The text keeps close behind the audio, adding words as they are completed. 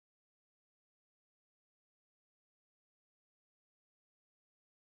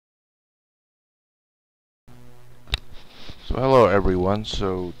So hello everyone,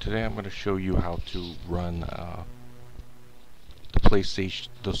 so today I'm going to show you how to run the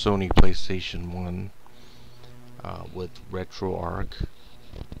Sony PlayStation 1 with Retroarch.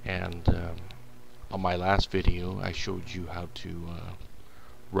 And on my last video I showed you how to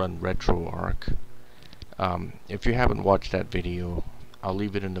run Retroarch. If you haven't watched that video, I'll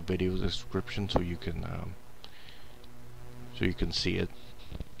leave it in the video description so you can see it.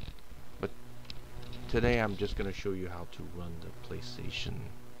 But today I'm just going to show you how to run the PlayStation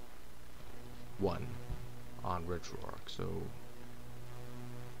 1 on Retroarch. So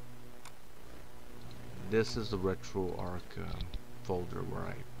this is the Retroarch folder where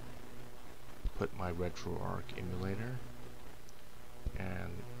I put my Retroarch emulator,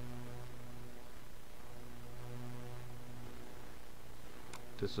 and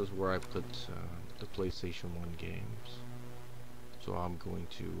this is where I put the PlayStation 1 games. So I'm going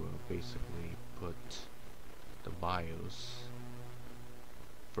to basically put the BIOS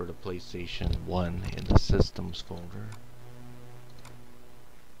for the PlayStation 1 in the systems folder.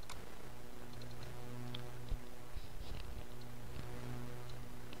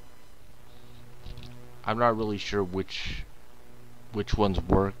 I'm not really sure which ones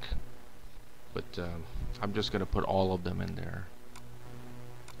work, but I'm just gonna put all of them in there.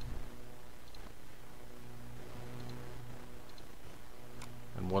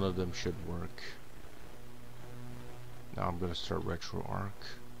 And one of them should work. Now I'm going to start Retroarch.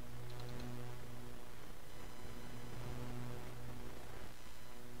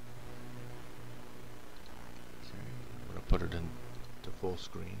 Okay, I'm going to put it into full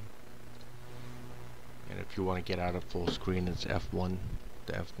screen. And if you want to get out of full screen, it's F1,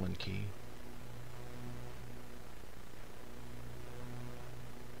 the F1 key.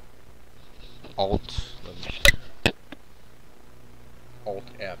 Alt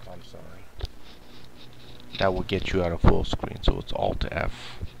F, I'm sorry. That will get you out of full screen, so it's Alt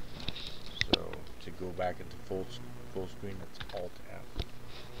F. So to go back into full screen, it's Alt F.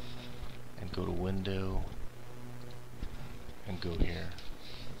 And go to Window and go here.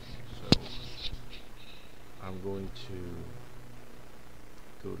 So I'm going to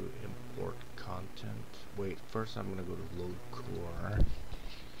go to Import Content. Wait, first I'm going to go to Load Core. I'm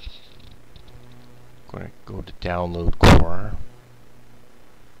going to go to Download Core.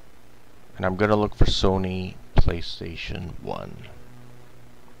 And I'm going to look for Sony PlayStation 1.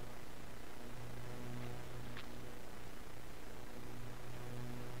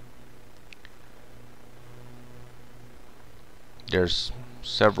 There's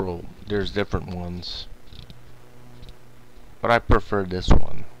different ones, but I prefer this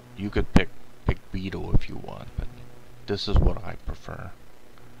one. You could pick Beetle if you want, but this is what I prefer.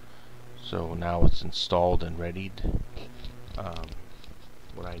 So now it's installed and readied.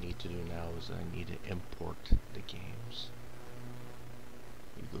 What I need to do now is I need to import the games.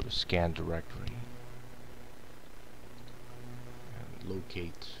 You go to Scan Directory and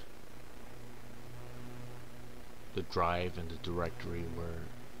locate the drive and the directory where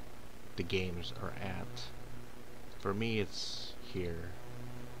the games are at. For me, it's here.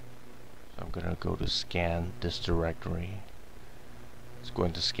 So I'm gonna go to Scan this directory. It's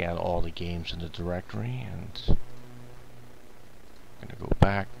going to scan all the games in the directory, and I'm gonna go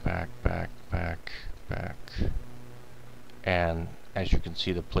back, and as you can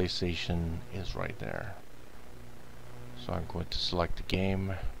see, the PlayStation is right there. So I'm going to select the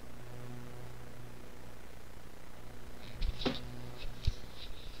game.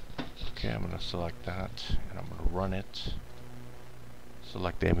 Okay, I'm gonna select that, and I'm gonna run it.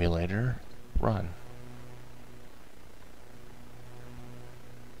 Select the emulator, run.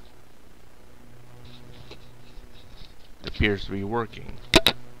 It appears to be working.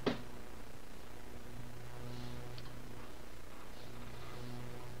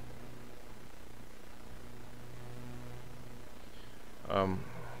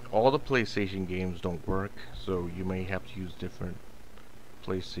 All the PlayStation games don't work, so you may have to use different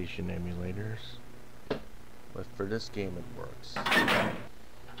PlayStation emulators. But for this game, it works.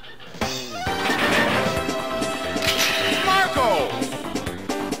 Marco!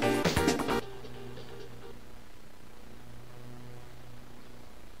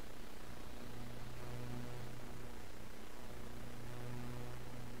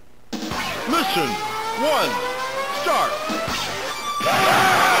 Mission 1, start!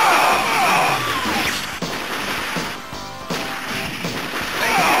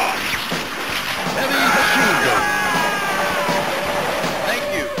 Heavy machine gun!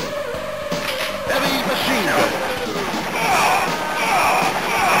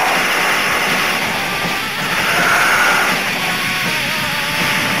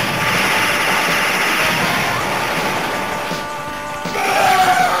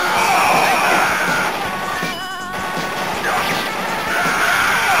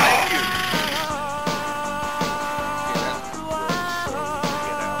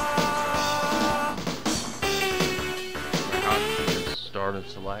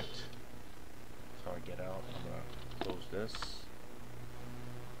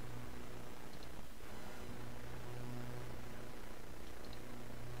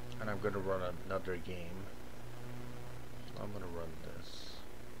 I'm going to run another game. So I'm going to run this.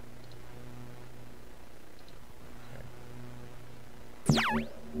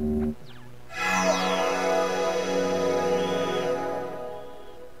 Okay.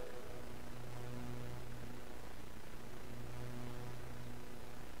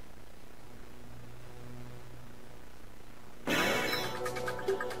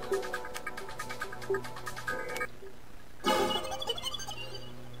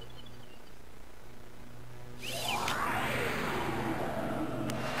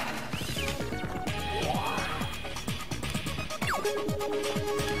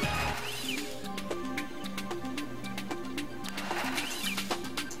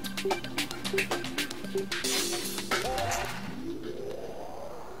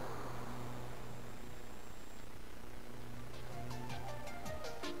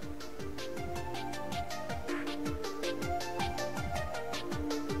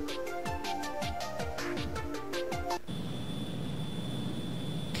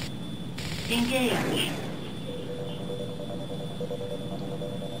 Engage.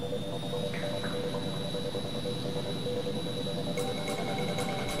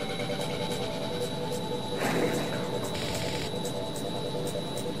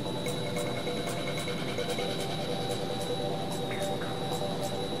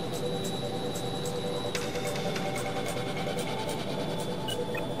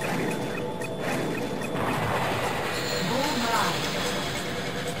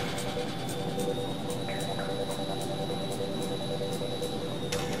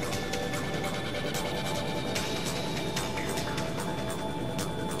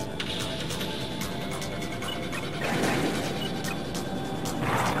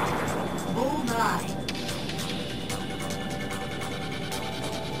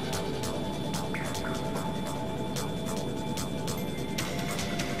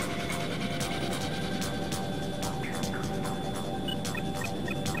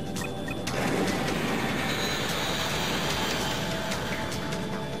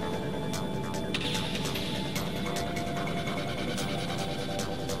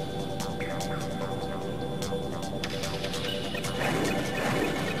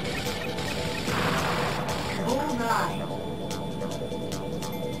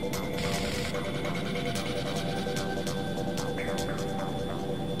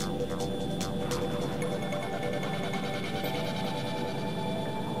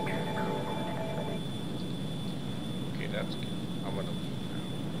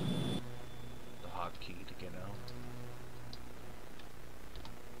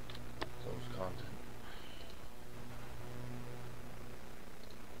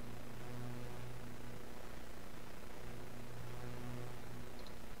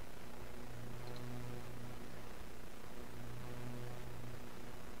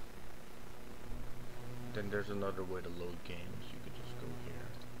 Then there's another way to load games. You could just go here.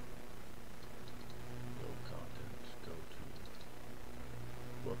 Load content. Go to.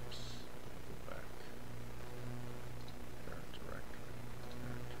 Whoops. Go back. Parent directory.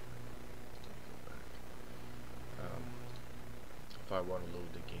 Parent. Go back. If I want to load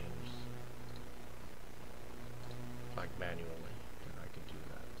the games like manually, then I can do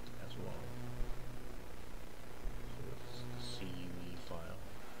that as well. So it's the CUE file.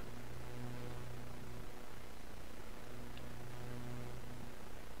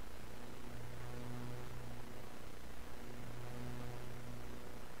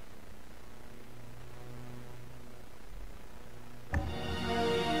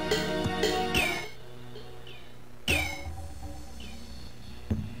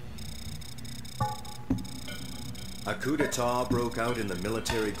 A coup d'etat broke out in the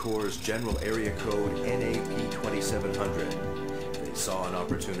military corps' general area code NAP 2700. They saw an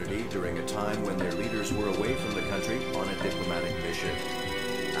opportunity during a time when their leaders were away from the country on a diplomatic mission.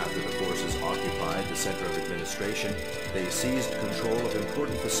 After the forces occupied the center of administration, they seized control of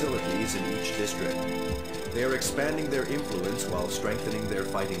important facilities in each district. They are expanding their influence while strengthening their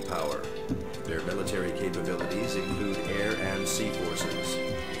fighting power. Their military capabilities include air and sea forces.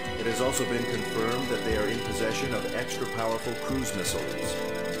 It has also been confirmed that they are in possession of extra-powerful cruise missiles.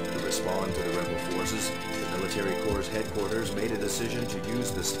 To respond to the rebel forces, the military corps' headquarters made a decision to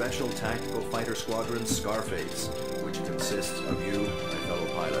use the Special Tactical Fighter Squadron Scarface, which consists of you, my fellow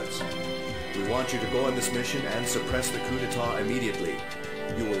pilots. We want you to go on this mission and suppress the coup d'etat immediately.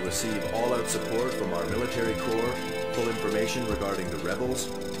 You will receive all-out support from our military corps, full information regarding the rebels,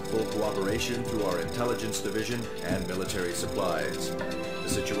 full cooperation through our intelligence division, and military supplies. The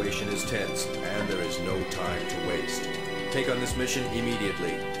situation is tense, and there is no time to waste. Take on this mission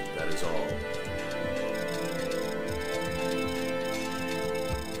immediately. That is all.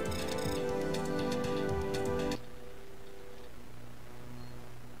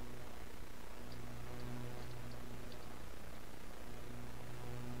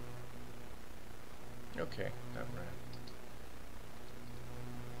 Okay, that ran.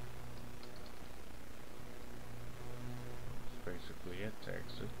 That's basically it to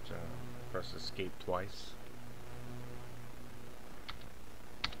exit. Press escape twice.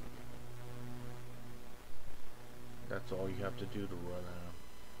 That's all you have to do to run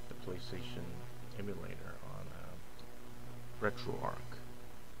the PlayStation emulator on Retroarch.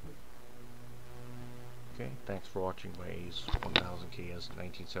 Okay, thanks for watching my Ace 1000KS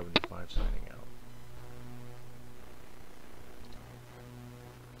 1975 signing out.